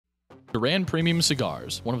Jarrid Premium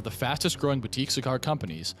Cigars, one of the fastest-growing boutique cigar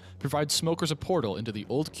companies, provides smokers a portal into the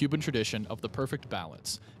old Cuban tradition of the perfect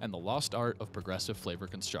balance and the lost art of progressive flavor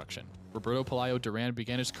construction. Roberto Pelayo Duran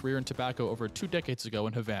began his career in tobacco over 2 decades ago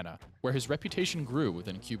in Havana, where his reputation grew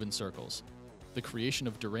within Cuban circles. The creation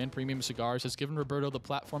of Jarrid Premium Cigars has given Roberto the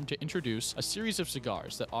platform to introduce a series of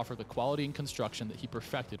cigars that offer the quality and construction that he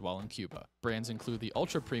perfected while in Cuba. Brands include the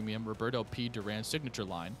ultra-premium Roberto P. Duran signature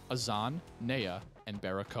line, Azan, Nea, and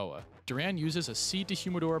Baracoa. Duran uses a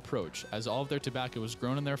seed-to-humidor approach, as all of their tobacco is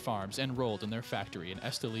grown in their farms and rolled in their factory in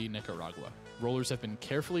Esteli, Nicaragua. Rollers have been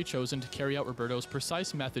carefully chosen to carry out Roberto's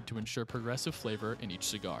precise method to ensure progressive flavor in each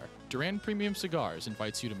cigar. Jarrid Premium Cigars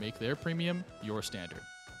invites you to make their premium your standard.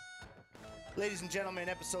 Ladies and gentlemen,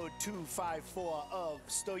 episode 254 of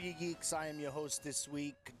Stogie Geeks. I am your host this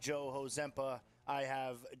week, Joe Hozempa. I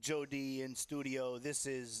have Joe D in studio. This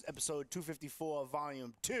is episode 254,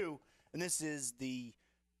 volume 2, and this is the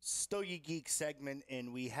Stogie Geeks segment,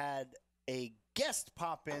 and we had a guest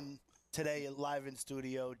pop in today live in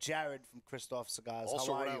studio, Jarrid from Kristoff Cigars.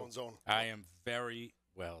 Also, how are Rhode you? Island Zone. I am very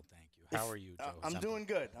well, thank you. How are you, Joe? I'm doing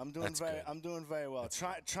good. I'm doing very well. That's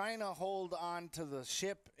Trying to hold on to the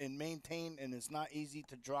ship and maintain, and it's not easy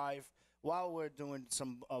to drive while we're doing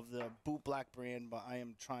some of the Boot Black brand, but I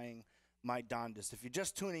am trying my darndest. If you're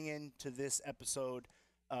just tuning in to this episode,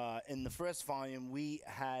 in the first volume, we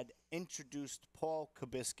had introduced Paul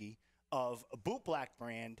Kubisky of Boot Black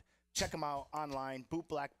brand. Check him out online,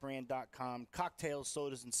 bootblackbrand.com, cocktails,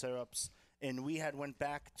 sodas, and syrups. And we had went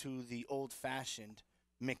back to the old-fashioned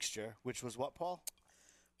mixture, which was what, Paul?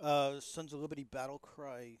 Sons of Liberty Battle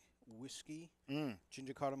Cry whiskey,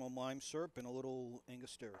 ginger cardamom lime syrup, and a little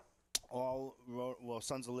Angostura.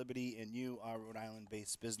 Sons of Liberty and you are Rhode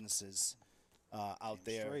Island-based businesses out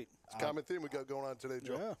there. Straight. It's a common theme we got going on today,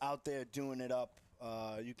 Joe. Yeah. Out there doing it up.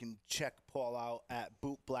 You can check Paul out at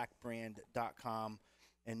bootblackbrand.com.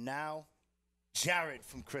 And now, Jarrid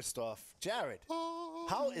from Kristoff. Jarrid,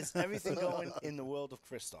 how is everything going in the world of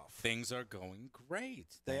Kristoff? Things are going great.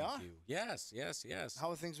 They Thank are? you. Yes.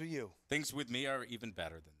 How are things with you? Things with me are even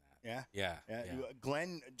better than that. Yeah? Yeah.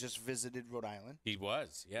 Glenn just visited Rhode Island. He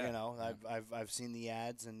was. Yeah. You know, Yeah. I've seen the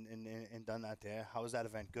ads and done that there. How was that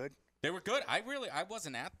event? Good? They were good. I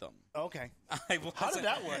wasn't at them. Okay. I wasn't. How did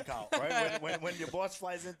that work out, right? when your boss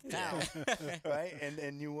flies into town, right?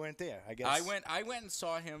 And you weren't there, I guess. I went and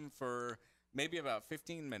saw him for maybe about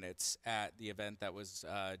 15 minutes at the event that was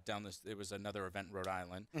down this. There was another event in Rhode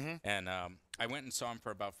Island, and I went and saw him for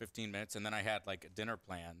about 15 minutes, and then I had like dinner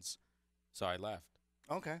plans, so I left.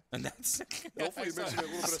 Okay. And that's Hopefully you mentioned a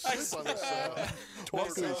little bit of sleep on this tour.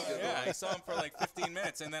 Yeah, I saw him for like 15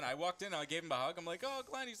 minutes, and then I walked in, I gave him a hug. I'm like, "Oh,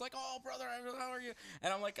 Glenn." He's like, "Oh, brother, how are you?"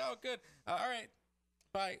 And I'm like, "Oh, good. All right,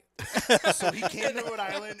 bye." So he came to Rhode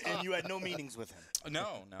Island, and you had no meetings with him.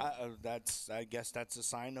 No. I guess that's a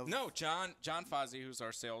sign of No, John Fozzie, who's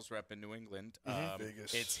our sales rep in New England.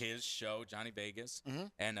 Vegas. It's his show, Johnny Vegas,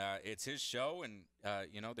 and it's his show, and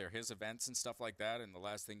they're his events and stuff like that. And the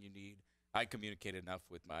last thing you need. I communicated enough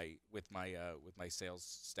with my sales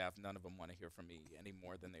staff. None of them want to hear from me any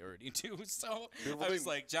more than they already do. So I was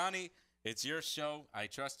like, Johnny, it's your show. I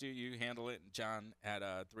trust you. You handle it. And John had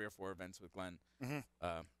 3 or 4 events with Glenn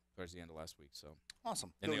towards the end of last week. So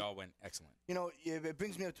awesome, and they all went excellent. You know, it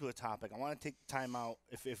brings me up to a topic. I want to take time out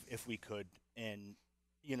if we could, and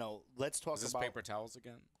let's talk Is this about paper towels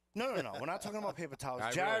again. No. We're not talking about paper towels.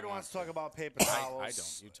 I Jarrid really wants to want talk about paper towels. I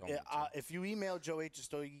don't. You told me to. If you email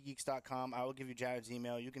joe@stogiegeeks.com, I will give you Jarrid's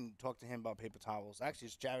email. You can talk to him about paper towels. Actually,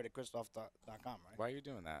 it's Jarrid@kristoff.com, right? Why are you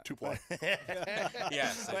doing that? 2-point.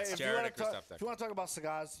 Yes, it's Jarrid@kristoff.com. If you want to talk about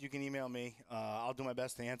cigars, you can email me. I'll do my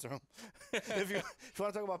best to answer them. If you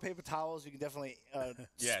want to talk about paper towels, you can definitely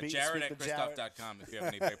Jarrid@kristoff.com if you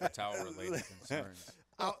have any paper towel related concerns.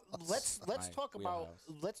 Let's talk about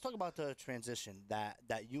the transition that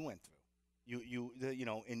you went through.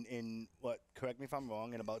 In what? Correct me if I'm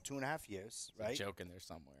wrong. In about 2.5 years, right? There's a joke in there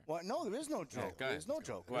somewhere. Well, no, there is no joke. go ahead. There's no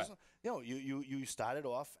joke. What? You started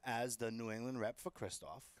off as the New England rep for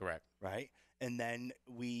Kristoff. Correct. Right, and then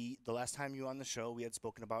the last time you were on the show, we had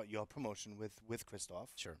spoken about your promotion with Kristoff.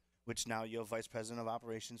 Sure. Which now you're vice president of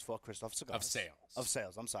operations for Kristoff Cigars. Of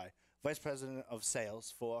sales. I'm sorry. Vice president of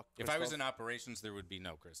sales for Kristoff. If I was in operations, there would be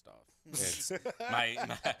no Kristoff. It's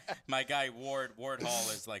my guy Ward Hall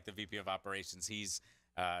is like the VP of operations. He's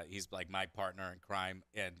like my partner in crime,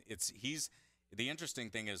 and the interesting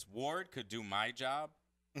thing is Ward could do my job.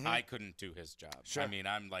 I couldn't do his job. Sure. I mean,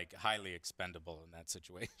 I'm like highly expendable in that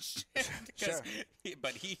situation. Sure.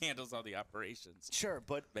 But he handles all the operations. Sure,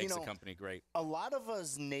 but makes the company great. A lot of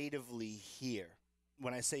us natively here,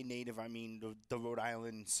 when I say native, I mean the Rhode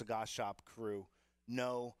Island cigar shop crew,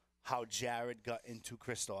 know how Jarrid got into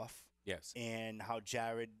Kristoff Yes. and how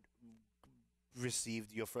Jarrid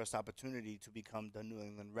received your first opportunity to become the New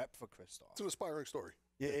England rep for Kristoff. It's an inspiring story.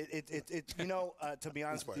 Yeah, it you know, to be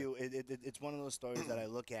honest with you, it's one of those stories that I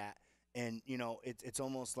look at, and you know, it's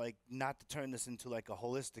almost like, not to turn this into like a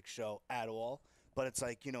holistic show at all, but it's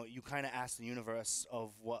like, you know, you kind of ask the universe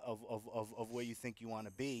of what of where you think you want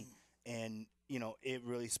to be, and you know, it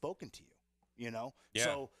really spoken to you. You know,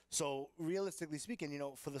 Yeah. so realistically speaking, you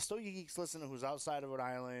know, for the Stogie Geeks listener who's outside of Rhode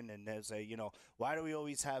Island, and there's a, you know, why do we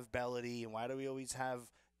always have Bellady and why do we always have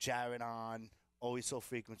Jarrid on always so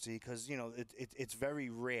frequency? Because you know, it's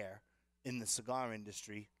very rare in the cigar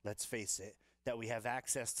industry. Let's face it, that we have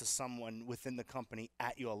access to someone within the company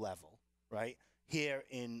at your level, right here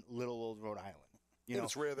in little old Rhode Island. You know,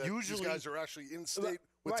 It's rare that usually these guys are actually in state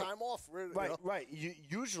with right, time off. You Right, know? right.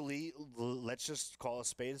 Usually, let's just call a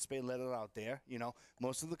spade, let it out there. You know,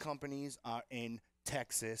 most of the companies are in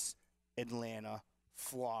Texas, Atlanta,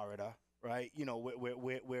 Florida, right? You know,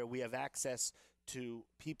 where we have access to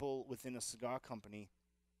people within a cigar company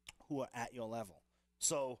who are at your level.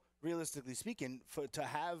 So, realistically speaking, to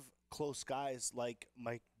have close guys like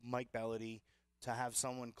Mike Bellady, to have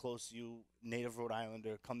someone close to you, native Rhode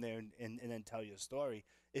Islander, come there and then tell your story,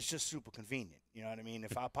 it's just super convenient. You know what I mean?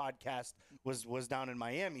 If our podcast was down in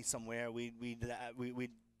Miami somewhere,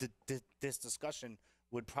 this discussion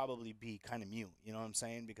would probably be kind of mute. You know what I'm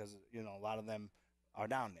saying? Because you know, a lot of them are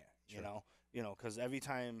down there. Sure. You know, because every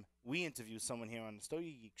time we interview someone here on the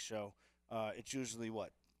Stogie Geek show, it's usually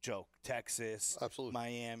what? Joke, Texas, Absolutely.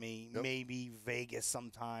 Miami, Yep. maybe Vegas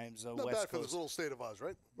sometimes, or Not West bad for Coast. this little state of ours,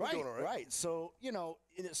 right? We're Right, doing all right. right. So, you know,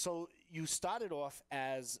 so you started off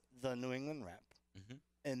as the New England rep, Mhm.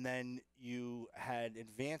 and then you had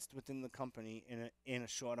advanced within the company in a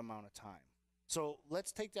short amount of time. So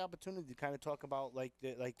let's take the opportunity to kind of talk about like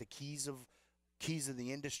the keys of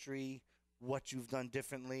the industry, what you've done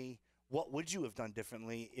differently. What would you have done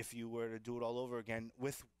differently if you were to do it all over again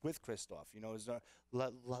with Kristoff? You know, is there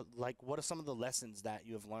like what are some of the lessons that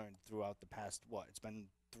you have learned throughout the past? What, it's been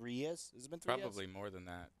 3 years? Has it been 3 years? Probably more than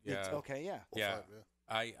that. It's- Yeah. okay. Yeah. Well, Yeah. 5,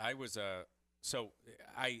 yeah. I was so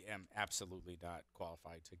I am absolutely not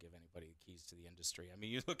qualified to give anybody the keys to the industry. I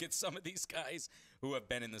mean, you look at some of these guys who have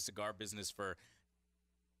been in the cigar business for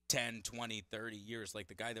 10, 20, 30 years. Like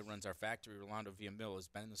the guy that runs our factory, Rolando Villamil, has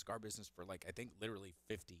been in the cigar business for like, I think literally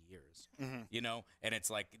 50 years, you know? And it's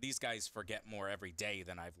like these guys forget more every day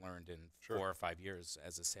than I've learned in 4 or 5 years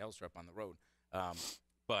as a sales rep on the road.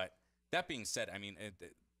 But that being said, I mean,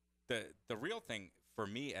 the real thing for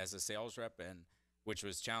me as a sales rep, and which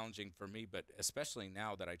was challenging for me, but especially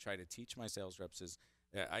now that I try to teach my sales reps, is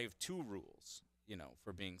I have 2 rules, you know,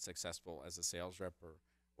 for being successful as a sales rep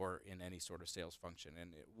or in any sort of sales function.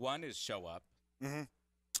 And one is show up,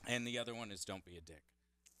 and the other one is don't be a dick.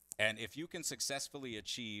 And if you can successfully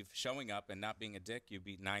achieve showing up and not being a dick, you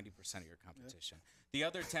beat 90% of your competition. The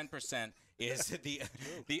other 10% is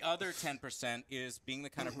the other 10% is being the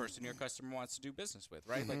kind of person your customer wants to do business with,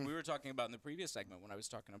 right? Like we were talking about in the previous segment when I was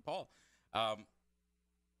talking to Paul.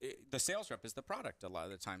 The sales rep is the product a lot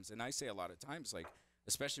of the times, and I say a lot of times, like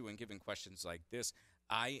especially when giving questions like this,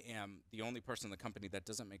 I am the only person in the company that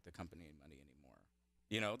doesn't make the company any money anymore.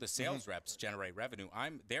 You know, the sales reps generate revenue.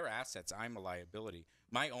 I'm their assets. I'm a liability.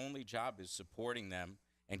 My only job is supporting them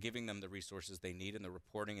and giving them the resources they need and the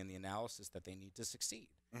reporting and the analysis that they need to succeed.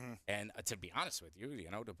 And to be honest with you, you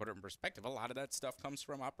know, to put it in perspective, a lot of that stuff comes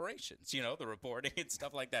from operations, you know, the reporting and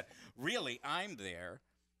stuff like that. Really, I'm there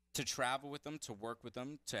to travel with them, to work with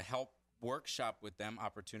them, to help workshop with them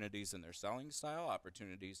opportunities in their selling style,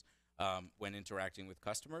 opportunities when interacting with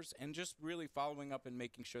customers, and just really following up and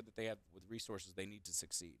making sure that they have the resources they need to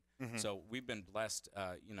succeed. So we've been blessed,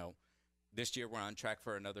 you know, this year we're on track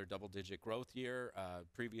for another double-digit growth year.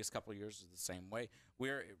 Previous couple of years was the same way.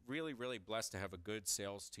 We're really, really blessed to have a good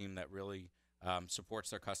sales team that really supports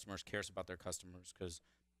their customers, cares about their customers, because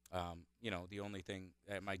you know, the only thing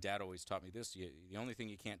my dad always taught me this: the only thing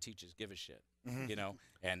you can't teach is give a shit. You know,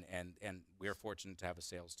 and we're fortunate to have a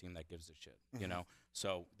sales team that gives a shit. You know,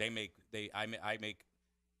 so I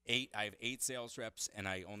have 8 sales reps, and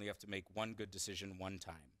I only have to make one good decision one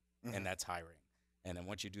time, and that's hiring. And then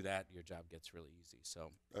once you do that, your job gets really easy.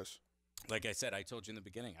 So, Yes. like I said, I told you in the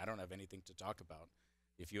beginning, I don't have anything to talk about.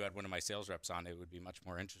 If you had one of my sales reps on, it would be much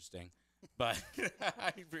more interesting. But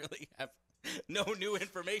I really have no new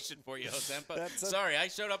information for you, Hozempa. Sorry, I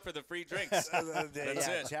showed up for the free drinks. That's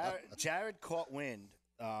it. Jarrid caught wind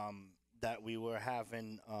that we were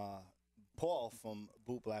having Paul from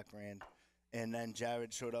Boot Black Brand, and then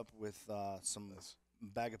Jarrid showed up with some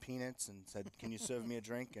bag of peanuts and said, "Can you serve me a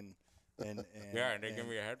drink?" And And Yeah, and they give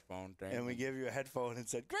me a headphone thing. and we gave you a headphone and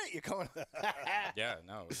said, "Great, you're coming." Yeah,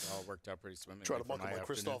 no, it all worked out pretty swimmingly. Try to for muck him my like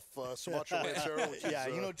afternoon. Kristoff Sumatra Lancero. which Yeah,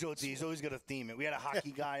 is, you know Joe D's always got a theme. We had a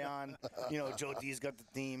hockey guy on. You know, Joe D's got the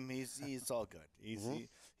theme. He's all good.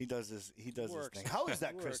 He does his Works. thing. How is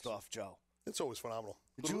that, Works. Kristoff, Joe? it's always phenomenal.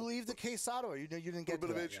 Did you leave the quesado, or you didn't get A little bit to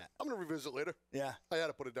of that age. yet? I'm going to revisit later. Yeah, I had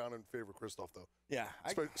to put it down in favor of Kristoff, though. yeah,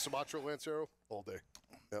 Sumatra Lancero, all day.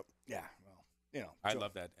 Yep. yeah. Well, you know, I Joe-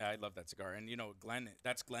 love that. I love that cigar. And you know, Glenn,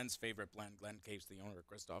 that's Glenn's favorite blend. Glenn Cape's the owner of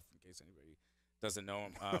Kristoff, in case anybody doesn't know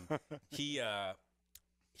him.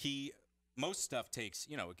 He most stuff takes,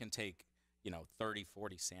 you know, it can take, you know, 30,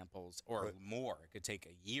 40 samples or more. It could take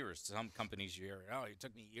years. Some companies you hear, oh, it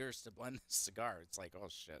took me years to blend this cigar. It's like, oh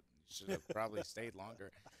shit, you should have probably stayed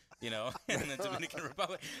longer, you know, in the Dominican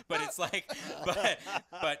Republic. But it's like,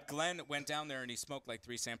 but Glenn went down there and he smoked like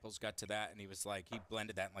 3 samples, got to that, and he was like, he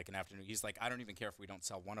blended that in like an afternoon. He's like, I don't even care if we don't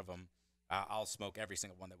sell one of them. I'll smoke every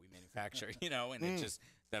single one that we manufacture, you know, and it just,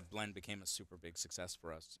 that blend became a super big success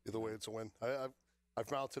for us. Either way, it's a win. I've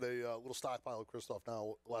mounted a little stockpile of Kristoff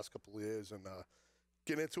now the last couple of years, and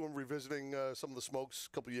getting into them, revisiting some of the smokes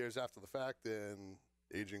a couple of years after the fact, and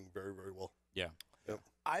aging very, very well. Yeah. Yep.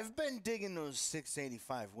 I've been digging those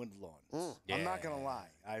 685 Windlawns. I'm not gonna lie.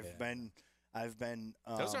 I've been.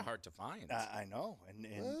 Those are hard to find. I know, and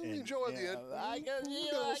you enjoy it at the end. I guess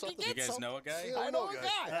You know I can something. get You guys some. know a guy? Yeah. I know a I know guy.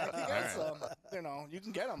 I can get Alright. some. You know, you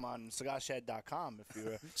can get them on cigarshed.com if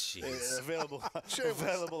you're Jeez. available Shameless.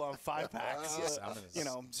 available on 5-packs. I'm You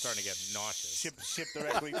know, starting to get nauseous. Ship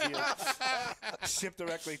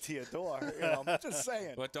directly to your door. You know, I'm just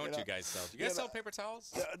saying. What don't know. you guys sell? Do you guys sell paper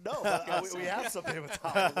towels? No, but, we have some paper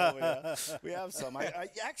towels over here. We have some. I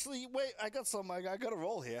actually wait. I got some. I got a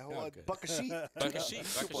roll here. Oh, good. Buck a sheet. Buck a sheet.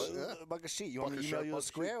 Buck a sheet. Buck a sheet. You want me to Buck a email you a buck a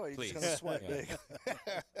square, or are you Please. just gonna sweat?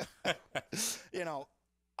 Yeah. You know,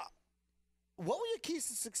 what were your keys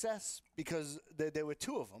to success? Because there were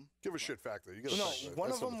 2 of them. Give a shit factor. You gotta No, say that. one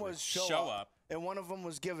That's of them number was 3. show up, and one of them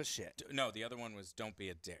was give a shit. No, the other one was don't be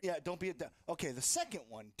a dick. Yeah, don't be a. Okay, the second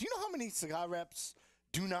one. Do you know how many cigar reps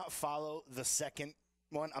do not follow the second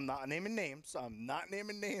one? I'm not naming names.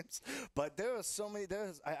 But there are so many.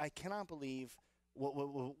 I cannot believe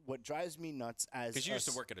what drives me nuts as. Because you used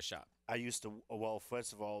to work at a shop. I used to. Well,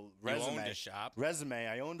 first of all, You resume. owned a shop. Resume.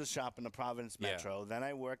 I owned a shop in the Providence Yeah. Metro. Then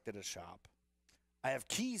I worked at a shop. I have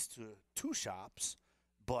keys to 2 shops,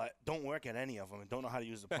 but don't work at any of them and don't know how to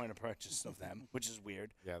use the point of purchase of them, which is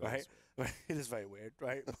weird. Yeah, right. It is very weird,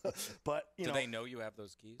 right? But you Do know, they know you have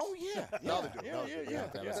those keys? oh yeah, Now they do. yeah, Now yeah, they do. yeah,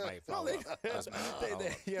 That yeah. was my No, they, follow-up. That was my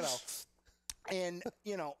they, you know, and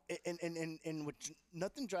you know, and which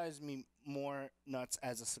nothing drives me more nuts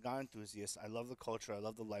as a cigar enthusiast. I love the culture. I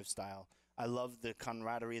love the lifestyle. I love the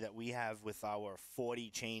camaraderie that we have with our 40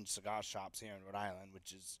 change cigar shops here in Rhode Island,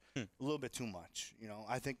 which is a little bit too much. You know,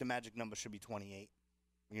 I think the magic number should be 28.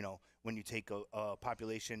 You know, when you take a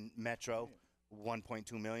population metro,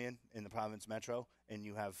 1.2 million in the Providence Metro, and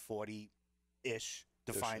you have 40-ish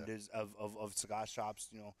defined as of cigar shops,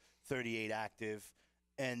 you know, 38 active,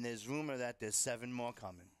 and there's rumor that there's 7 more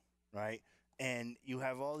coming, right? And you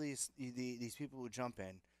have all these people who jump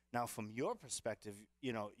in. Now, from your perspective,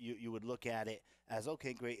 you know, you would look at it as,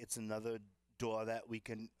 okay, great, it's another door that we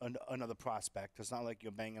can, another prospect. It's not like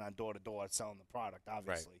you're banging on door to door selling the product,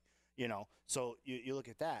 obviously. Right. You know, so you look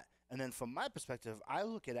at that. And then from my perspective, I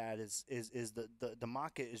look at it as the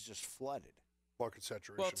market is just flooded. Market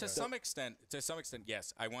saturation. Well, to man. some extent,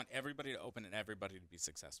 yes. I want everybody to open and everybody to be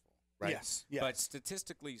successful, right? Yes, yes. But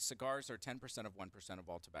statistically, cigars are 10% of 1% of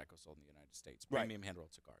all tobacco sold in the United States. Right. Premium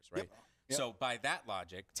hand-rolled cigars, right? Yep. So by that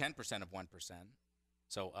logic, 10% of 1%,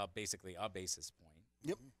 so basically a basis point,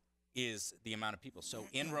 Yep. is the amount of people. So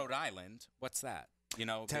in Rhode Island, what's that? You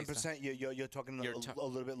know, 10%. You're talking You're a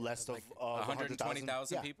little bit less of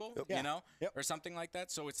 120,000 Yeah. people, Yep. you Yeah. know, Yep. or something like that.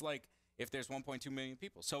 So it's like if there's 1.2 million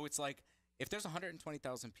people. So it's like if there's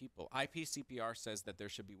 120,000 people, IPCPR says that there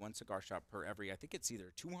should be 1 cigar shop per every, I think it's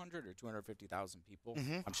either 200 or 250,000 people.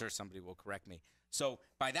 I'm sure somebody will correct me. So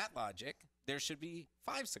by that logic, there should be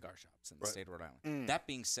 5 cigar shops in the state of Rhode Island. That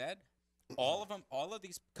being said, all of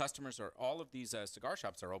these customers or all of these cigar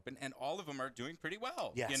shops are open, and all of them are doing pretty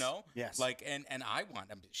well. Yes. You know, Yes. Like, and I want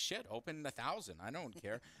them. Shit, open 1,000. I don't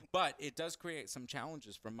care. But it does create some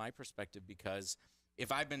challenges from my perspective because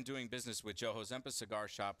if I've been doing business with Joe Hozempa Cigar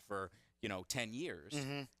Shop for 10 years,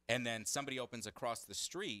 and then somebody opens across the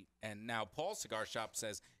street, and now Paul's Cigar Shop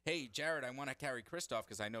says, "Hey, Jarrid, I want to carry Kristoff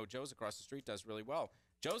because I know Joe's across the street does really well."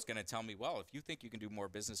 Joe's going to tell me, well, if you think you can do more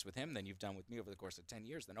business with him than you've done with me over the course of 10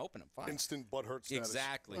 years, then open him. Fine. Instant butthurt status.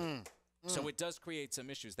 Exactly. So it does create some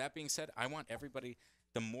issues. That being said, I want everybody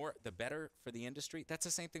the better for the industry. That's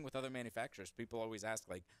the same thing with other manufacturers. People always ask,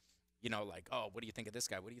 like, oh, what do you think of this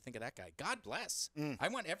guy? What do you think of that guy? God bless. I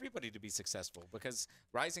want everybody to be successful because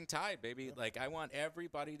rising tide, baby. Like, I want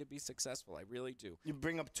everybody to be successful. I really do. You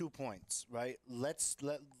bring up 2 points, right? Let's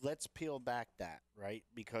peel back that, right?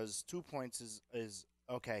 Because 2 points is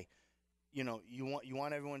okay. You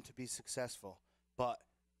want everyone to be successful, but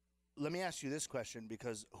let me ask you this question,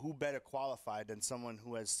 because who better qualified than someone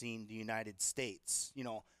who has seen the United States?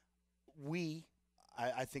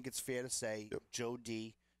 I think it's fair to say Joe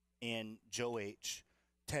D and Joe H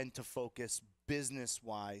tend to focus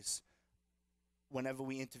business-wise whenever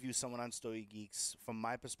we interview someone on Stogie Geeks. From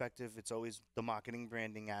my perspective, it's always the marketing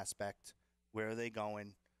branding aspect. Where are they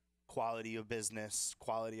going? Quality of business,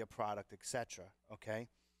 quality of product, etc. Okay?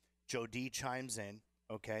 Joe D chimes in,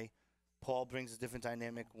 okay? Paul brings a different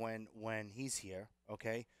dynamic when he's here,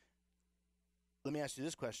 okay? Let me ask you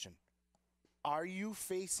this question. Are you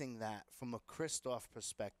facing that from a Kristoff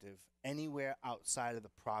perspective anywhere outside of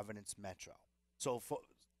the Providence metro? So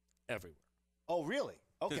Everywhere. Oh, really?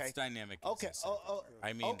 Okay. This dynamic Okay. exists everywhere.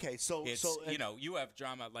 I mean, okay. So you have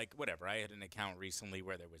drama, like, whatever. I had an account recently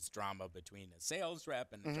where there was drama between a sales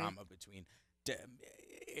rep and drama between.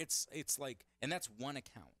 It's like, and that's one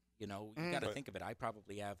account. You got to think of it. I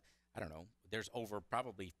probably have, I don't know, there's over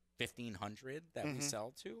probably 1,500 that we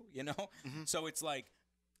sell to, So it's like,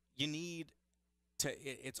 you need to,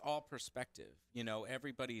 it's all perspective.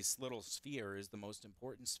 Everybody's little sphere is the most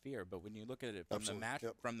important sphere. But when you look at it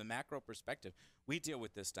from the macro perspective, we deal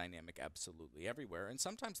with this dynamic absolutely everywhere. And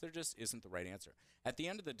sometimes there just isn't the right answer. At the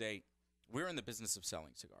end of the day, we're in the business of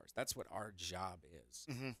selling cigars. That's what our job is.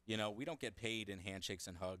 We don't get paid in handshakes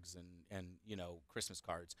and hugs and Christmas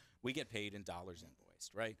cards. We get paid in dollars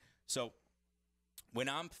invoiced, right? So when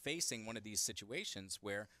I'm facing one of these situations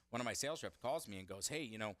where one of my sales reps calls me and goes, hey,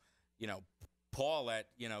 Paul at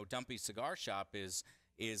Dumpy Cigar Shop is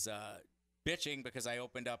bitching because I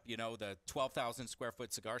opened up the 12,000 square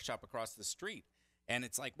foot cigar shop across the street, and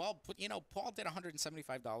it's like, well, Paul did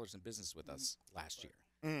 $175 in business with us last year.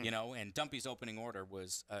 And Dumpy's opening order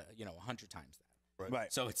was, 100 times that.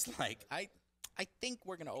 Right. So it's like, I think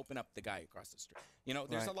we're going to open up the guy across the street.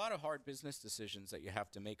 There's a lot of hard business decisions that you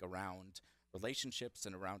have to make around relationships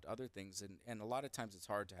and around other things. And a lot of times it's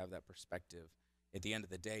hard to have that perspective. At the end of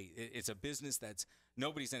the day, it's a business that's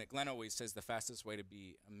nobody's in it. Glenn always says the fastest way to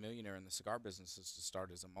be a millionaire in the cigar business is to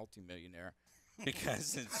start as a multimillionaire.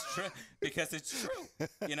 Because it's true. Because it's true.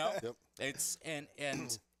 Yep. It's and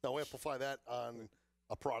now amplify that on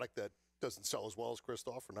a product that doesn't sell as well as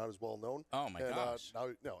Kristoff or not as well known. Oh my gosh! Now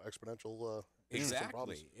exponential.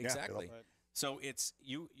 Exactly. Right. So it's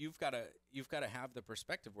you've got to have the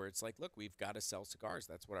perspective where it's like, look, we've got to sell cigars.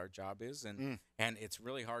 That's what our job is, and it's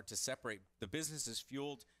really hard to separate. The business is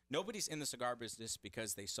fueled. Nobody's in the cigar business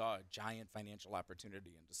because they saw a giant financial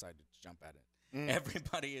opportunity and decided to jump at it.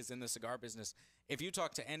 Everybody is in the cigar business. If you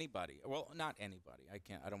talk to anybody, well, not anybody, I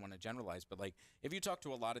don't want to generalize, but like if you talk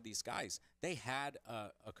to a lot of these guys, they had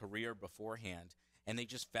a career beforehand and they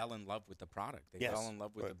just fell in love with the product. They fell in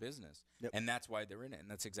love with the business, and that's why they're in it. And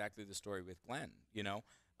that's exactly the story with Glenn.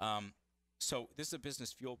 So this is a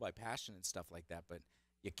business fueled by passion and stuff like that, but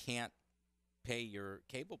you can't pay your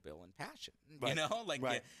cable bill in passion,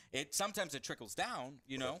 it sometimes it trickles down,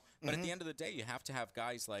 but at the end of the day, you have to have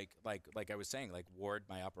guys like I was saying, like Ward,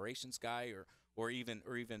 my operations guy, or even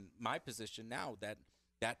my position now that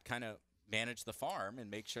kind of manage the farm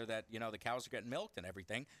and make sure that, the cows are getting milked and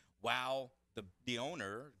everything, while the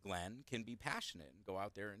owner, Glenn, can be passionate and go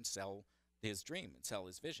out there and sell his dream and sell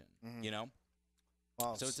his vision,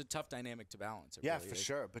 Well, so it's a tough dynamic to balance. It really for is.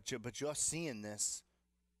 sure. But you're seeing this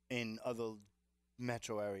in other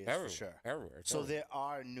metro areas Everywhere, for sure. Everywhere. So there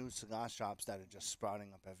are new cigar shops that are just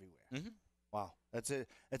sprouting up everywhere. Wow, it's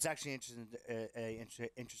actually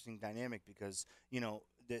interesting dynamic because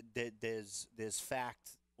there's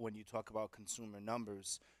fact when you talk about consumer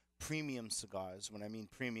numbers. Premium cigars. When I mean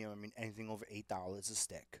premium, I mean anything over $8 a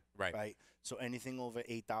stick. Right. So anything over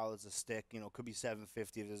 $8 a stick, could be $7.50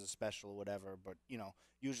 if there's a special or whatever. But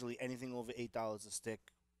usually anything over $8 a stick,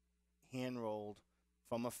 hand rolled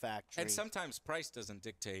from a factory. And sometimes price doesn't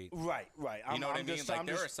dictate. Right. You know what I mean? Like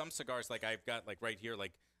there are some cigars, like I've got like right here,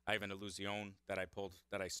 like I have an Illusion that I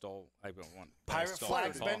stole. I don't want Pirate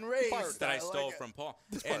flag's been raised. That I stole from Paul.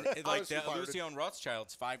 And like the Illusion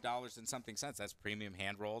Rothschild's $5 and something cents. That's premium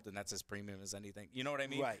hand rolled, and that's as premium as anything. You know what I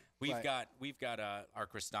mean? Right. We've got our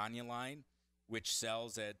Cristania line, which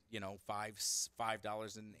sells at $5.80,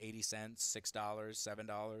 $6,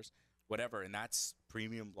 $7, whatever, and that's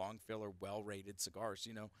premium long filler, well rated cigars.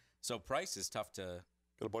 So price is tough to.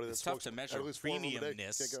 Got a buddy it's tough to measure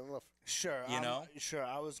premiumness. Can't get enough. Sure. You know? Sure.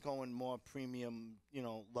 I was going more premium,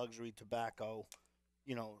 luxury tobacco,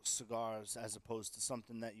 cigars, as opposed to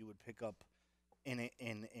something that you would pick up in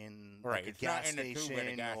Right, like a it's not gas in a tube station,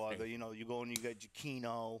 at a gas or station. you go and you get your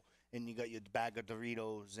Kino, and you got your bag of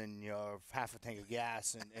Doritos and your half a tank of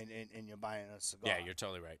gas, and you're buying a cigar. Yeah, you're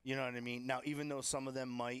totally right. You know what I mean? Now, even though some of them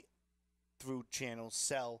might, through channels,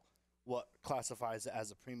 sell what classifies it as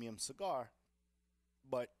a premium cigar,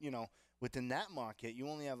 but, within that market, you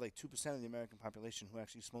only have like 2% of the American population who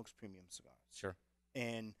actually smokes premium cigars. Sure.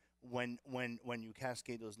 And when you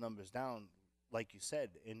cascade those numbers down, like you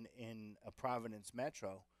said, in a Providence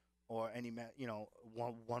metro or any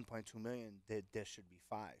 1.2 million, there should be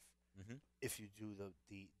 5 if you do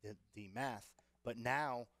the math. But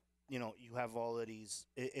now, you have all of these.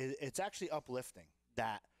 It's actually uplifting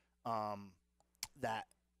that that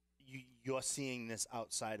you're seeing this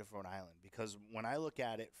outside of Rhode Island, because when I look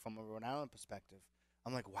at it from a Rhode Island perspective,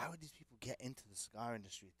 I'm like, why would these people get into the cigar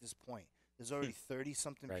industry at this point? There's already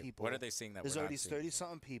 30-something Right. people. What are they seeing that There's we're already not seeing?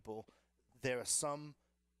 30-something people. There are some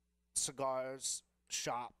cigars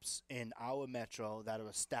shops in our metro that are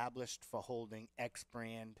established for holding X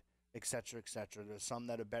brand, et cetera, et cetera. There's some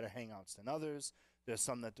that are better hangouts than others. There's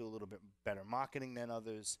some that do a little bit better marketing than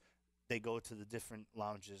others. They go to the different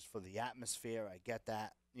lounges for the atmosphere. I get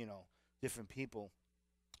that, different people.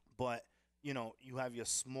 But, you have your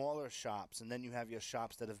smaller shops, and then you have your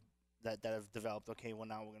shops that have developed, okay, well,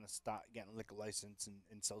 now we're going to start getting a liquor license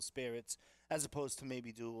and sell spirits, as opposed to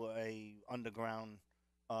maybe do a underground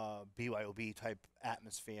BYOB type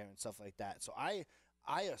atmosphere and stuff like that. So I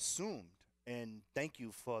assumed, and thank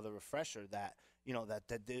you for the refresher, that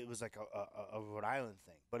that it was like a Rhode Island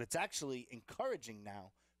thing. But it's actually encouraging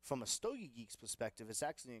now from a Stogie Geeks perspective. It's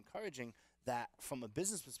actually encouraging that from a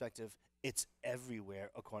business perspective, it's everywhere,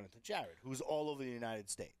 according to Jarrid, who's all over the United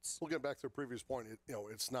States. We'll get back to the previous point.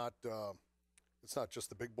 It's not just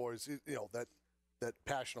the big boys. That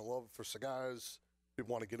passion and love for cigars.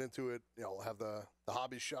 People want to get into it. Have the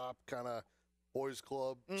hobby shop kind of boys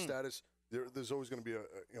club status. There's always going to be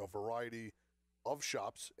a variety of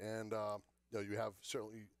shops, and you have,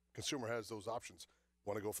 certainly, consumer has those options.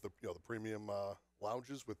 Want to go for the premium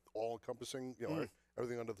lounges with all encompassing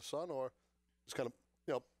everything under the sun, or just kind of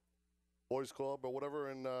boys club or whatever,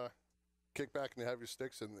 and kick back and you have your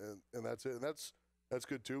sticks, and that's it. And that's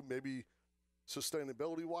good too. Maybe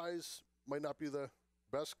sustainability wise might not be the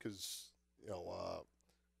best, because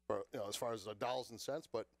as far as dollars and cents,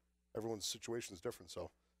 but everyone's situation is different.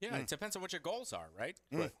 So Yeah, it depends on what your goals are, right?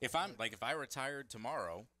 Right. If I retired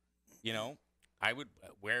tomorrow, I would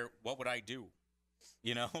what would I do?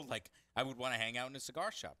 I would want to hang out in a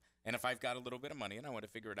cigar shop. And if I've got a little bit of money and I want to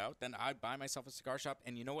figure it out, then I'd buy myself a cigar shop.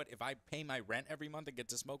 And you know what? If I pay my rent every month and get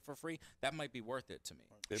to smoke for free, that might be worth it to me.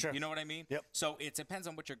 Sure. You know what I mean? Yep. So it depends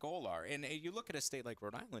on what your goal are. And you look at a state like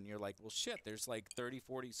Rhode Island, you're like, well, shit, there's like 30,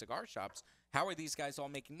 40 cigar shops. How are these guys all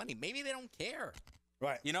making money? Maybe they don't care.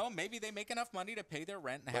 Right. Maybe they make enough money to pay their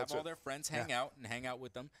rent and have all their friends hang out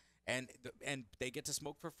with them, and they get to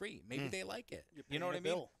smoke for free. Maybe they like it. You know what I mean?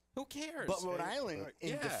 bill. Who cares? But Rhode Island, in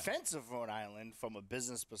Yeah. defense of Rhode Island, from a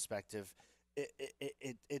business perspective,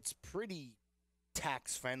 it's pretty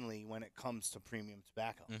tax friendly when it comes to premium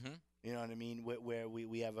tobacco. Mm-hmm. You know what I mean? Where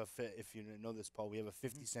we have if you know this, Paul, we have a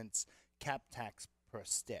 50 cents cap tax per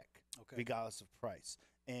stick, regardless of price.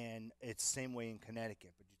 And it's the same way in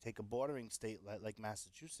Connecticut. But you take a bordering state like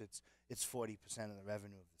Massachusetts, it's 40% of the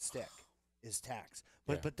revenue of the stick is tax.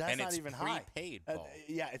 But that's and not it's even high. prepaid, Paul.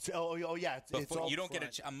 Yeah, it's it's all you don't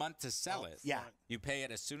front. get a month to sell it. Yeah. You pay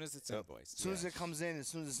it as soon as it's invoiced. As soon as it comes in, as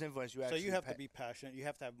soon as it's invoiced, you So actually you have pay. to be passionate. You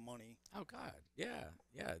have to have money. Oh God, yeah.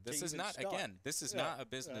 This To is even not start. this is Yeah, not a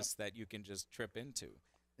business that you can just trip into.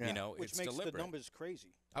 Yeah. Which it's makes deliberate. the numbers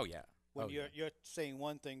crazy. Oh yeah. When Oh, you're saying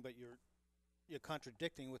one thing, but you're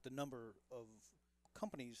contradicting with the number of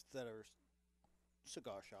companies that are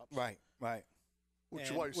cigar shops. Right. which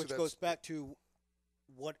And is why you see which that's- goes back to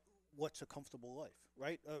what's a comfortable life,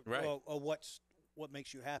 right? Right. Or what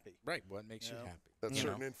makes you happy. Right. What makes you Yeah. happy? that You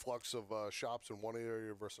certain know? influx of shops in one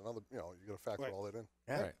area versus another. You got to factor Right. all that in.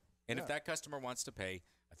 Yeah. Right. And Yeah. if that customer wants to pay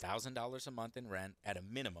 $1,000 a month in rent at a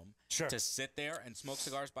minimum Sure. to sit there and smoke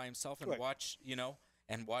cigars by himself and Right. watch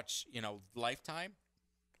Lifetime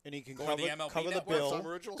And he can or the MLB cover the network, bill. Some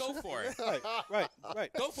originals. go for it.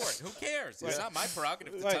 right. Go for it. Who cares? It's not my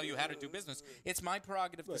prerogative to Right. tell you how to do business. It's my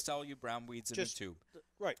prerogative to sell you brown weeds in Just- a tube.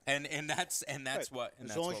 Right. And that's Right. what. And As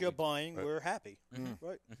that's long what as you're we do. buying, Right. we're happy. Mhm.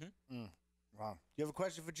 Right. Wow. You have a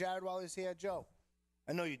question for Jarrid while he's here, Joe?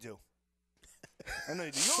 I know you do. I know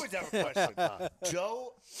you do. You always have a question.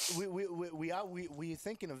 Joe, we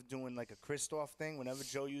thinking of doing like a Kristoff thing. Whenever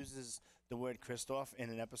Joe uses the word Kristoff in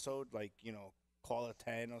an episode, like, you know, call a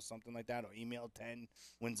 10 or something like that, or email 10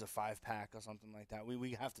 wins a 5-pack or something like that.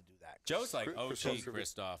 We have to do that. Joe's like OG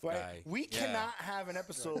Kristoff Right? guy. We cannot have an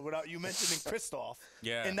episode without you mentioning Kristoff.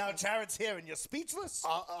 Yeah. And now Jarrid's here and you're speechless.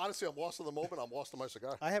 Honestly, I'm lost in the moment. I'm lost in my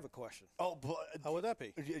cigar. I have a question. Oh, but How would that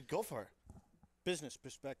be? Go for it. Business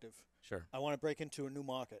perspective. Sure. I want to break into a new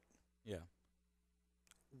market. Yeah.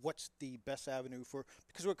 What's the best avenue for?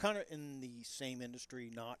 Because we're kind of in the same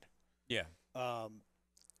industry, not. Yeah.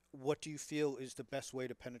 What do you feel is the best way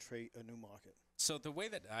to penetrate a new market? So the way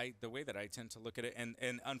that I tend to look at it,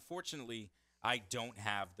 and unfortunately, I don't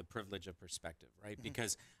have the privilege of perspective, right?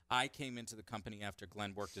 Because I came into the company after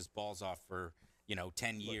Glenn worked his balls off for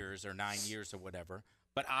 10 years or 9 years or whatever.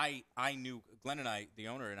 But I knew Glenn and I, the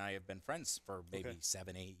owner, and I have been friends for maybe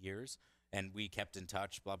 7, 8 years, and we kept in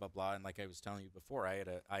touch, blah blah blah. And like I was telling you before, I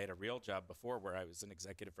had a real job before where I was an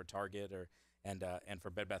executive for Target and for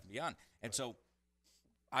Bed Bath & Beyond, and so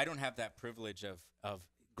I don't have that privilege of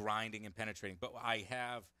grinding and penetrating. But I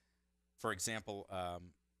have, for example,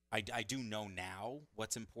 I do know now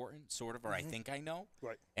what's important, sort of, or I think I know.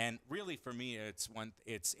 Right. And really, for me, it's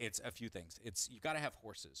a few things. You got to have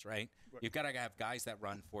horses, right? You've got to have guys that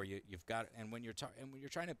run for you. And when you're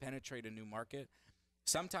trying to penetrate a new market,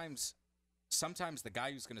 sometimes the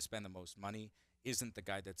guy who's going to spend the most money isn't the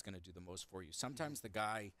guy that's going to do the most for you. Sometimes the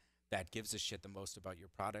guy that gives a shit the most about your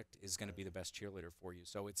product is going to be the best cheerleader for you.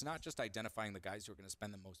 So it's not just identifying the guys who are going to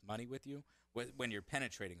spend the most money with you when you're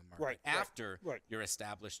penetrating a market. After you're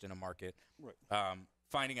established in a market,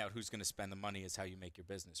 finding out who's going to spend the money is how you make your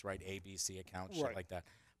business, right? A, B, C account, shit like that.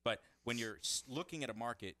 But when you're looking at a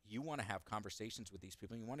market, you want to have conversations with these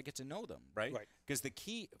people. And you want to get to know them, right? Because the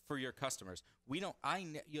key for your customers, you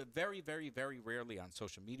very, very, very rarely on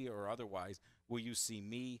social media or otherwise will you see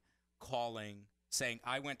me calling, saying,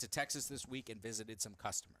 I went to Texas this week and visited some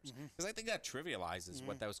customers. Because I think that trivializes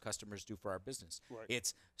what those customers do for our business.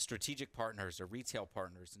 It's strategic partners or retail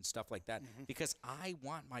partners and stuff like that. Because I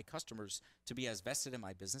want my customers to be as vested in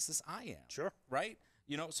my business as I am. Sure. Right?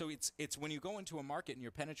 So it's when you go into a market and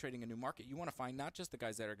you're penetrating a new market, you want to find not just the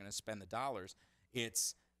guys that are going to spend the dollars.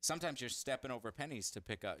 It's sometimes you're stepping over pennies to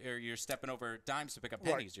pick up, or you're stepping over dimes to pick up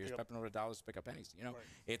pennies, or you're stepping over dollars to pick up pennies.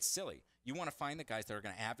 It's silly. You want to find the guys that are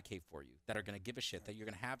going to advocate for you, that are going to give a shit, that you're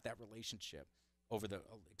going to have that relationship over the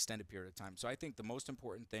extended period of time. So I think the most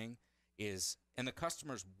important thing is, and the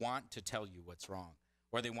customers want to tell you what's wrong,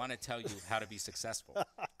 or they want to tell you how to be successful.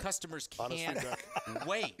 Customers can't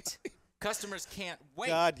wait. Customers can't wait.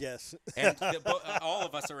 God, yes. And all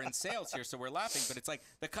of us are in sales here, so we're laughing. But it's like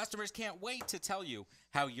the customers can't wait to tell you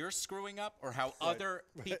how you're screwing up or how other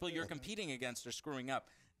people you're competing against are screwing up.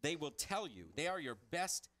 They will tell you. They are your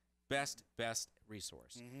best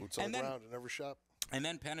resource. Boots on the ground in every shop. And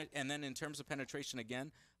then in terms of penetration,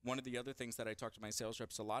 again, one of the other things that I talk to my sales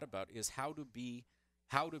reps a lot about is how to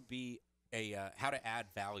add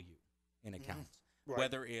value in accounts.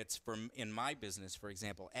 Whether it's in my business, for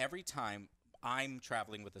example, every time I'm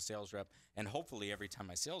traveling with a sales rep, and hopefully every time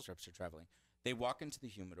my sales reps are traveling, they walk into the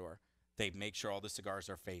humidor, they make sure all the cigars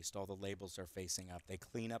are faced, all the labels are facing up, they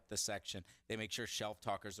clean up the section, they make sure shelf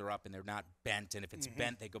talkers are up and they're not bent, and if it's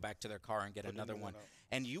bent, they go back to their car and get another one.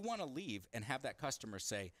 And you want to leave and have that customer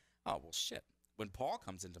say, oh, well, shit. When Paul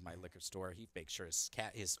comes into my liquor store, he makes sure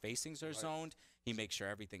his facings are zoned, he makes sure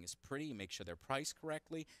everything is pretty, he makes sure they're priced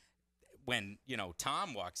correctly. When,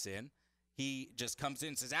 Tom walks in, he just comes in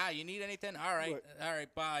and says, you need anything? All right,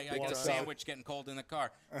 bye. I got a sandwich getting cold in the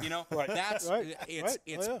car. That's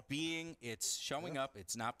it's showing up,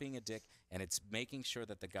 it's not being a dick, and it's making sure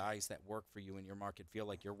that the guys that work for you in your market feel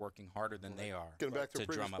like you're working harder than they are Getting back to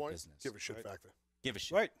drum up point, business. give a shit factor. Give a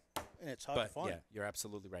shit. Right. And it's hard to find. Yeah, you're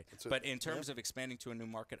absolutely right. But in terms of expanding to a new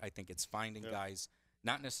market, I think it's finding guys,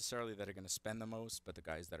 not necessarily that are going to spend the most, but the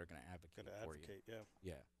guys that are going to advocate for you.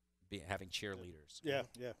 Yeah. Having cheerleaders. Yeah.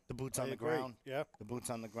 The boots on the ground. Yeah. The boots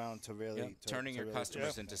on the ground to really turning your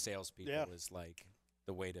customers into salespeople is like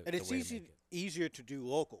the way to. And it's easier to do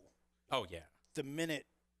local. Oh yeah. The minute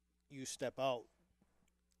you step out.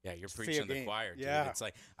 Yeah, you're preaching the choir, dude. It's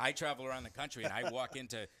like I travel around the country and I walk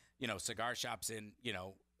into cigar shops in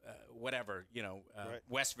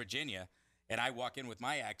West Virginia. And I walk in with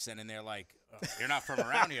my accent, and they're like, "You're not from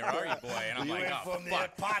around here, are you, boy?" And I'm like, "Oh,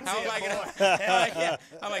 fuck! How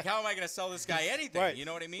am I gonna sell this guy anything?" Right. You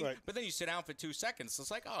know what I mean? Right. But then you sit down for 2 seconds.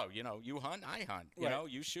 It's like, "Oh, you hunt, I hunt.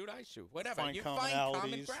 You shoot, I shoot. Whatever. Find you find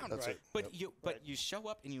common commonalities. ground." That's it. But you show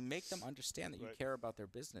up and you make them understand that you care about their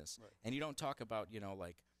business, and you don't talk about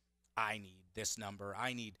I need this number.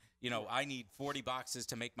 I need, I need 40 boxes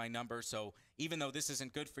to make my number. So even though this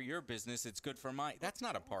isn't good for your business, it's good for mine. That's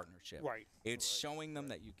not a partnership. Right. It's showing them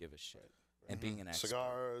that you give a shit and being an expert.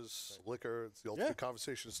 Cigars, liquor, it's the ultimate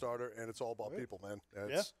conversation starter, and it's all about people, man.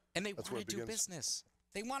 And they that's want to where it do begins. business.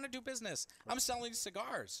 They want to do business. I'm selling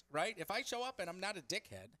cigars, right? If I show up and I'm not a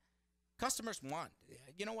dickhead, customers want,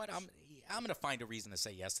 you know what? I'm going to find a reason to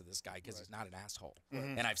say yes to this guy because he's not an asshole.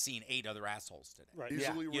 And I've seen 8 other assholes today. Right.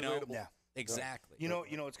 Easily relatable. Yeah. Exactly. You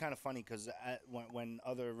know, it's kind of funny because when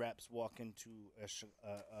other reps walk into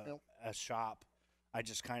a shop, I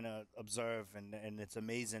just kind of observe, and it's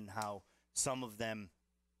amazing how some of them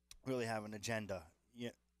really have an agenda.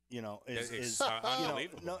 Is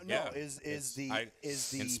unbelievable. is the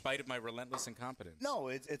in spite of my relentless incompetence. No,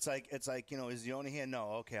 it's like is the owner here?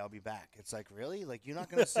 No, okay, I'll be back. It's like, really? Like, you're not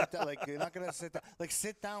gonna sit down? Like, you're not gonna sit down? Like,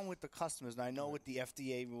 sit down with the customers. And I know with the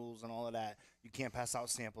FDA rules and all of that, you can't pass out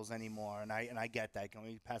samples anymore. And I get that. You can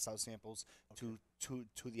only pass out samples to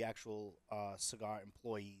the actual cigar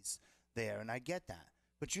employees there, and I get that.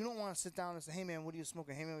 But you don't want to sit down and say, hey, man, what are you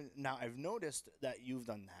smoking? Hey, man. Now, I've noticed that you've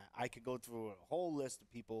done that. I could go through a whole list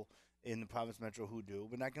of people in the Province Metro who do,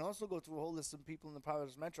 but I can also go through a whole list of people in the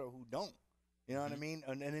Province Metro who don't. You know what I mean?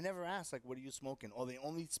 And they never ask, like, what are you smoking? Or they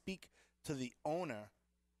only speak to the owner,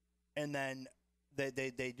 and then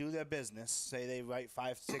they do their business. Say they write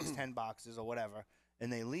 5, 6, 10 boxes or whatever,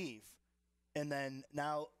 and they leave. And then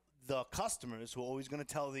now the customers who are always going to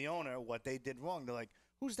tell the owner what they did wrong, they're like,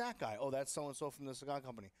 who's that guy? Oh, that's so-and-so from the cigar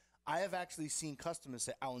company. I have actually seen customers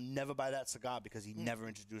say, I'll never buy that cigar because he never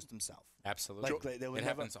introduced himself. Absolutely. Like, they would it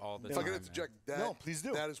never, happens all the If time. I can interject, No, please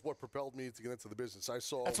do. That is what propelled me to get into the business. I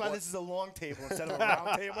saw. That's why this is a long table instead of a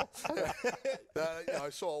round table.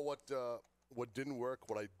 I saw what didn't work,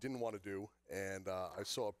 what I didn't want to do, and I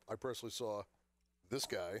personally saw this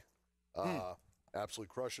guy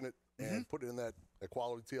absolutely crushing it and putting in that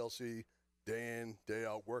quality TLC day in, day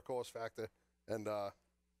out, workhorse factor, and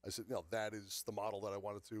I said, that is the model that I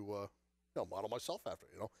wanted to model myself after.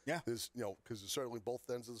 Yeah. There's because it's certainly both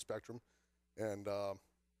ends of the spectrum, and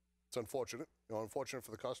it's unfortunate. Unfortunate for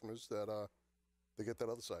the customers that they get that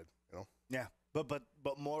other side. Yeah, but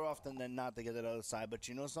more often than not, they get that other side. But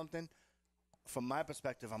you know something? From my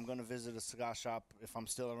perspective, I'm going to visit a cigar shop if I'm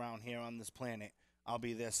still around here on this planet. I'll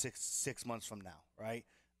be there six months from now, right?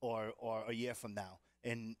 Or a year from now.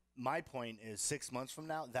 And my point is 6 months from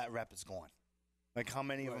now, that rep is gone. Like, how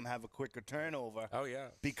many of them have a quicker turnover? Oh, yeah.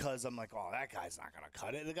 Because I'm like, oh, that guy's not going to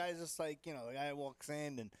cut it. The guy's just like, the guy walks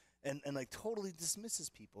in and like totally dismisses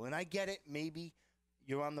people. And I get it. Maybe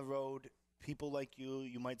you're on the road. People like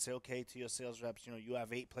you might say, okay, to your sales reps, you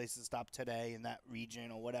have 8 places to stop today in that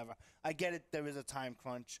region or whatever. I get it. There is a time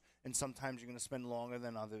crunch, and sometimes you're going to spend longer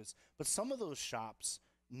than others. But some of those shops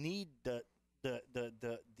need the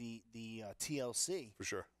TLC For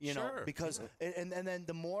sure. Sure. Because and then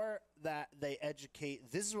the more that they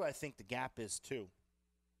educate, this is where I think the gap is too.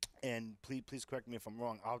 And please correct me if I'm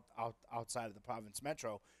wrong. Outside of the Province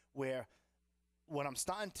Metro, where what I'm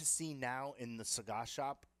starting to see now in the cigar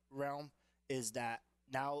shop realm is that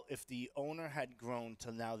now if the owner had grown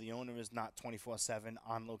to now the owner is not 24/7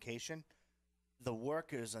 on location, the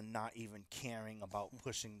workers are not even caring about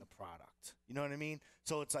pushing the product. You know what I mean?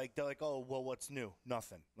 So it's like, they're like, oh, well, what's new?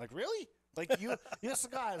 Nothing. Like, really? Like, your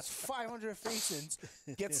cigar has 500 facings,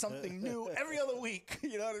 get something new every other week.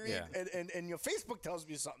 You know what I mean? Yeah. And your Facebook tells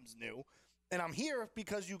me something's new, and I'm here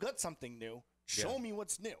because you got something new. Show me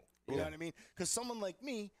what's new. You know what I mean? Because someone like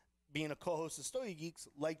me, being a co-host of Stogie Geeks,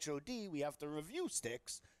 like Joe D, we have to review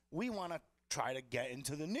sticks. We want to try to get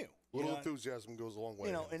into the new. A little enthusiasm goes a long way.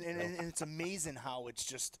 And it's amazing how it's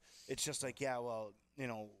just like, yeah, well,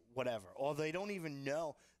 whatever. Or they don't even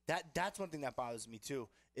know. That's one thing that bothers me too,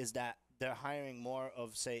 is that they're hiring more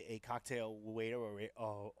of, say, a cocktail waiter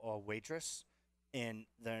or waitress, and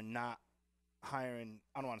they're not hiring,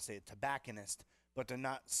 I don't want to say a tobacconist, but they're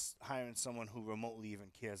not hiring someone who remotely even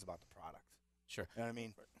cares about the product. Sure. You know what I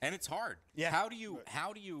mean? And it's hard. Yeah. How do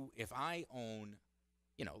you, if I own,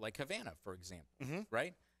 like Havana, for example,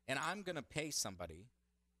 right? And I'm going to pay somebody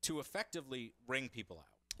to effectively ring people out.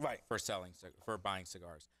 Right. For buying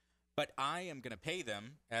cigars. But I am going to pay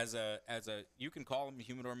them as a you can call them a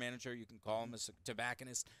humidor manager, you can call them a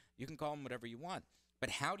tobacconist, you can call them whatever you want. But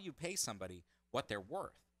how do you pay somebody what they're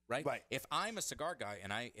worth, right? Right. If I'm a cigar guy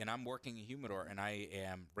and I'm working a humidor and I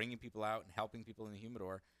am ringing people out and helping people in the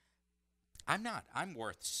humidor, I'm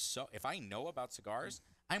worth if I know about cigars,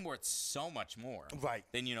 I'm worth so much more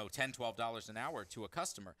than, $10, $12 an hour to a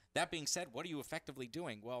customer. That being said, what are you effectively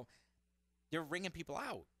doing? Well, you're ringing people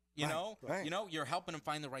out. You Right, know, right. you're helping them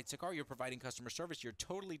find the right cigar. You're providing customer service. You're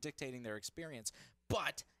totally dictating their experience.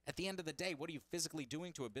 But at the end of the day, what are you physically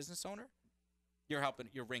doing to a business owner?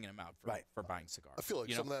 You're ringing them out for buying cigars. I feel like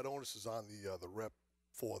you some know? of that onus is on the rep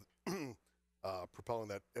for propelling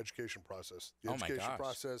that education process. The Oh my education gosh.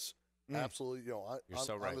 process, absolutely. You know, You're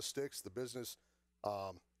so right. on the sticks, the business,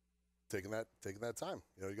 taking that time.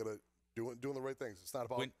 You know, you got to doing the right things. It's not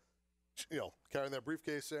about carrying that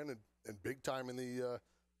briefcase in and big time in the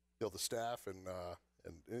the staff and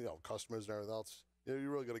customers and everything else.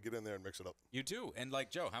 You really got to get in there and mix it up. You do. And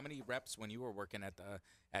like Joe, how many reps when you were working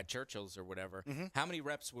at Churchill's or whatever, how many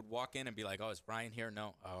reps would walk in and be like, "Oh, is Brian here?"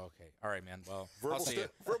 No. Oh, okay. All right, man. Well, I'll see you.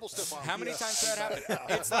 Verbal stiff arm. How many times did that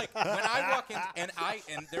happen? It's like when I walk in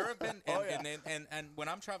and there have been and when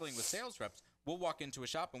I'm traveling with sales reps, we'll walk into a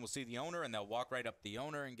shop and we'll see the owner and they'll walk right up to the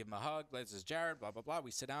owner and give him a hug. This is Jarrid, blah, blah, blah.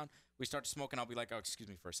 We sit down. We start to smoke and I'll be like, "Oh, excuse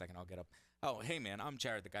me for a second. I'll get up. Oh, hey, man, I'm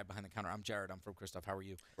Jarrid, the guy behind the counter. I'm Jarrid. I'm from Kristoff. How are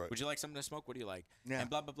you? Right. Would you like something to smoke? What do you like?" Yeah. And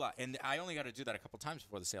blah, blah, blah. And I only got to do that a couple times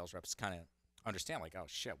before the sales reps kind of understand, like, "Oh,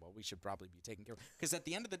 shit, well, we should probably be taking care of it." Because at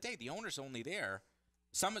the end of the day, the owner's only there.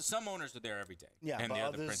 Some owners are there every day. Yeah, and but they're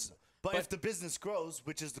the others. principal. But if the business grows,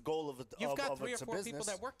 which is the goal of it, You've got of 3 or it's a 4 people business,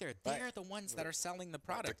 that work there. They're the ones that are selling the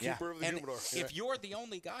product. The keeper of the And humidor. if you're the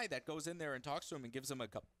only guy that goes in there and talks to them and gives them a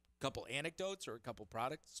couple anecdotes or a couple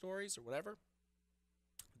product stories or whatever,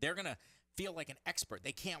 they're going to feel like an expert.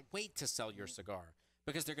 They can't wait to sell your cigar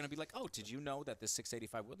because they're going to be like, "Oh, did you know that this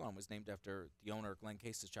 685 Woodlawn was named after the owner of Glenn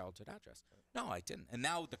Case's childhood address?" "No, I didn't." And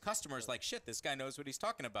now the customer's like, "Shit, this guy knows what he's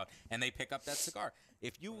talking about." And they pick up that cigar.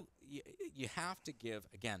 If you have to give,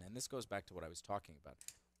 again, and this goes back to what I was talking about,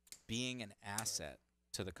 being an asset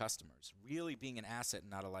to the customers, really being an asset and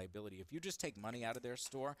not a liability. If you just take money out of their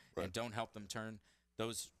store and don't help them turn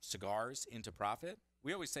those cigars into profit,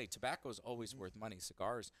 we always say tobacco is always worth money.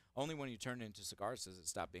 Cigars, only when you turn it into cigars does it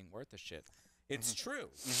stop being worth a shit. It's true,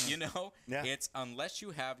 you know? Yeah. It's unless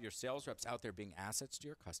you have your sales reps out there being assets to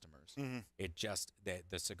your customers, it just,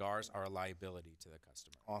 the cigars are a liability to the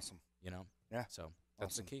customer, awesome. you know? Yeah. So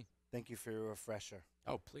that's Awesome. the key. Thank you for your refresher.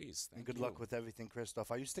 Oh, please. And Thank good you. luck with everything, Kristoff.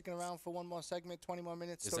 Are you sticking around for one more segment, 20 more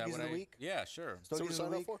minutes? Is that Stogies what of the week? Yeah, sure. So we Stogies of sign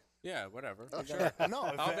the up week? for? Yeah, whatever. Oh, Sure. No,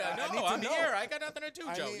 if I'll I need to I'm know. here. I got nothing to do,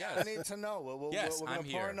 Joe. I need to know. We're Yes, going I'm to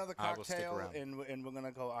pour here. another I will stick cocktail, around. and we're going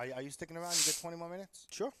to go. Are you sticking around? You got 20 more minutes?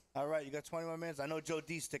 Sure. All right, you got 20 more minutes. I know Joe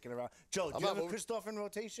D's sticking around. Joe, do I'm you have not a moving. Kristoff in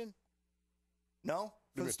rotation? No?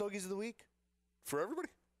 For Do the Stogies of the week? For everybody?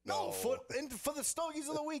 No, for the Stogies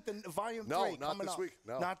of the week, the volume No, 3 not coming this up. week.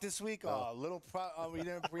 No. Not this week. No. We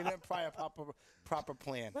didn't prior proper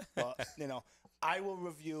plan. But I will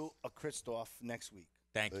review a Kristoff next week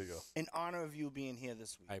Thank There you. you go. in honor of you being here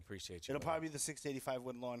this week. I appreciate you. It'll buddy. probably be the 685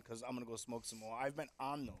 Woodlawn because I'm gonna go smoke some more. I've been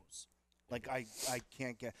on those. Like I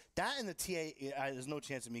can't get that in the TA. There's no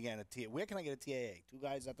chance of me getting a TA. Where can I get a TAA? 2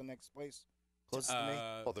 guys at the next place closest to me.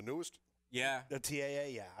 Oh, the newest? Yeah. The TAA,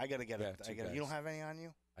 yeah. I gotta get Yeah, it. 2 You don't guys. have any on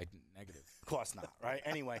you? Negative. Of course not, right?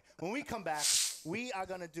 Anyway, when we come back, we are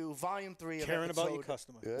gonna do volume 3 of Caring episode. about your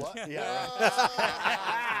customer. Yeah. What? Yeah.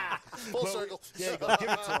 Right. Full Well, circle. There you go. Give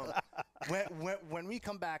it to him. When we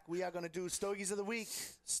come back, we are gonna do Stogies of the Week.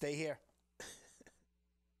 Stay here.